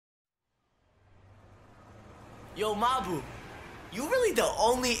Yo, Mabu, you really the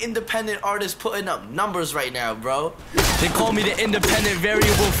only independent artist putting up numbers right now, bro. They call me the independent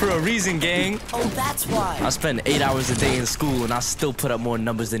variable for a reason, gang. Oh, that's why. I spend 8 hours a day in school and I still put up more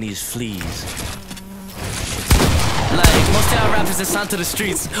numbers than these fleas. Like, most of y'all rappers that signed to the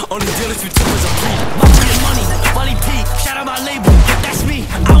streets, only dealers we took was a plea. Money, Wally P, shout out my label, that's me.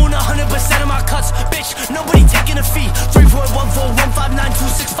 I own 100% of my cuts, bitch, nobody taking a fee.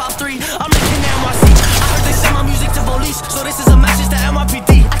 3.14159263, I'm the king of NYC. I heard they send my music to police, so this is a message to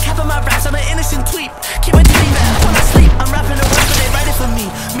NYPD. I cap on my raps, I'm an innocent tweet. Keep it deep, man, when I sleep, I'm rapping the words, but they write it for me.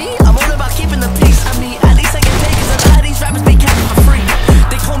 Me, I'm all about keeping the peace. I mean, at least I get paid, cause a lot of these rappers be capping for free.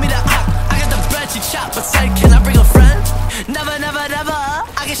 They call me the op, I got the bread, she chop, but said, can I bring a friend? Never, never, never.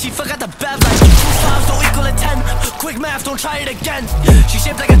 I guess she forgot the bev, like 2 5s don't equal a 10. Quick math, don't try it again. She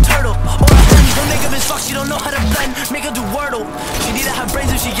shaped like a turtle or a hen. Don't make her as fuck, she don't know how to blend. Make her do Wordle. She need to have brains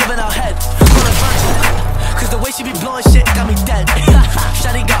if she giving out head. Call her virgin, cause the way she be blowing shit got me dead.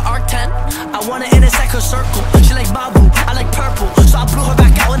 Shawty got arc 10. I want her in a second circle. She like Mabu, I like purple, so I blew her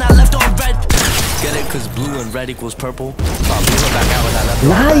back out when I left on red. Get it? Cause blue and red equals purple. So I blew her back out when I left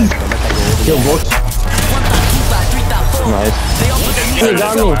on red. Nice! Yo, what? Nice. Hey,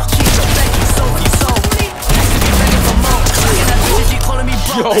 got me.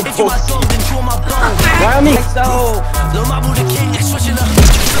 Yo, why me?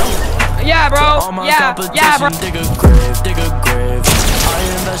 Yeah, bro. Yeah, bro.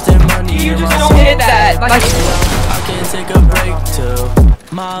 You just don't hit that. Like, I can take a break too.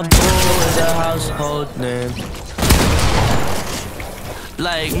 My boy is a household name.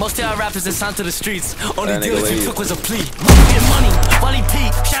 Like, most of y'all rappers that signed to the streets, only dealers we took was a plea. Money, Wally P,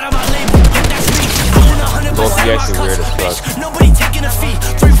 shout out my label, that's me. I own 100% of my cuts, bitch, nobody taking a fee.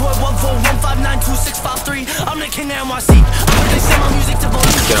 3.14159263, I'm the king of NYC. I heard they send my music to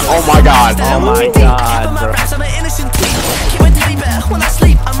police. Oh my god, oh my god, bro. I'm an innocent tweet. Keep it teddy bear when I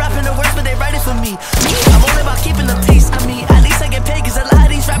sleep. I'm rapping the words, but they write it for me. I'm all about keeping the peace. I mean, at least I get paid, cause a lot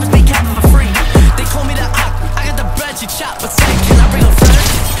of these rappers be capping for free. They call me the op, I got the bread, she chop, but say, can I bring a friend?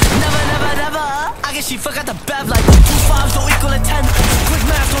 Never, never, never. I guess she forgot the bev, like 2 5s don't equal a 10. Quick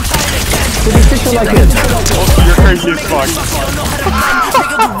math, don't try it again. You're crazy as fuck.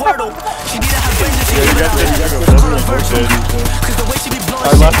 She need to have brains if she give it out. Call her virgin, cause the way she be blowing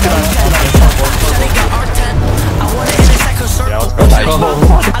shit got me dead. Shawty got arc 10. I want her in a second circle. I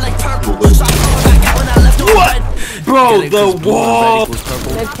like purple, so I blew her back out when I left on red. Bro, the wall!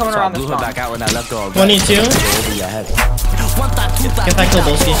 it's coming around the back out when I left on 22? Get back to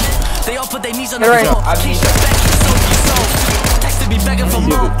Bolscky. They all put their knees on the floor. Texted me begging for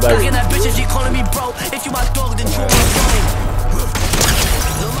more. Fucking that bitch if she calling me bro. If you my dog, then you my flame.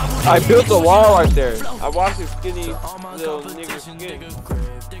 I built a wall right there. I watched this skinny little nigga skin.